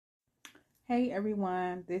Hey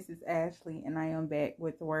everyone, this is Ashley, and I am back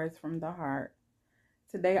with Words from the Heart.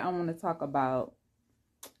 Today I want to talk about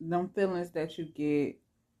them feelings that you get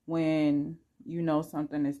when you know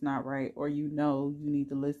something is not right, or you know you need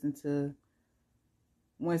to listen to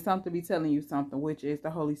when something be telling you something, which is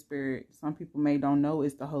the Holy Spirit. Some people may don't know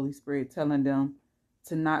it's the Holy Spirit telling them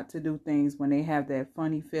to not to do things when they have that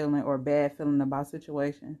funny feeling or bad feeling about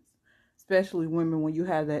situations. Especially women, when you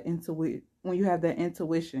have that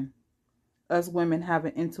intuition. Us women have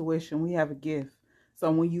an intuition. We have a gift.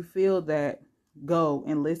 So when you feel that, go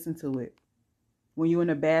and listen to it. When you're in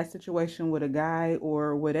a bad situation with a guy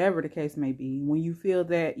or whatever the case may be, when you feel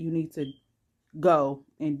that, you need to go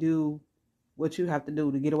and do what you have to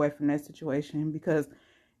do to get away from that situation, because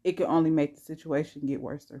it can only make the situation get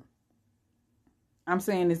worse. I'm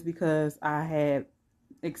saying this because I had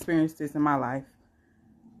experienced this in my life.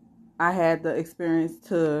 I had the experience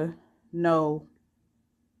to know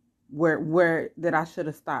where that I should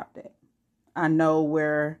have stopped at. I know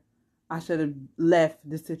where I should have left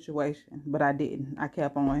the situation, but I didn't. I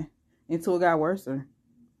kept on until it got worse.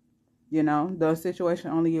 You know, the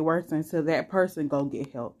situation only get worse until that person go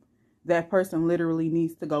get help. That person literally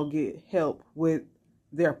needs to go get help with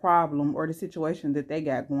their problem or the situation that they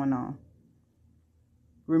got going on.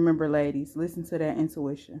 Remember, ladies, listen to that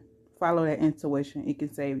intuition. Follow that intuition. It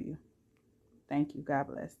can save you. Thank you. God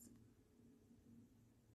bless.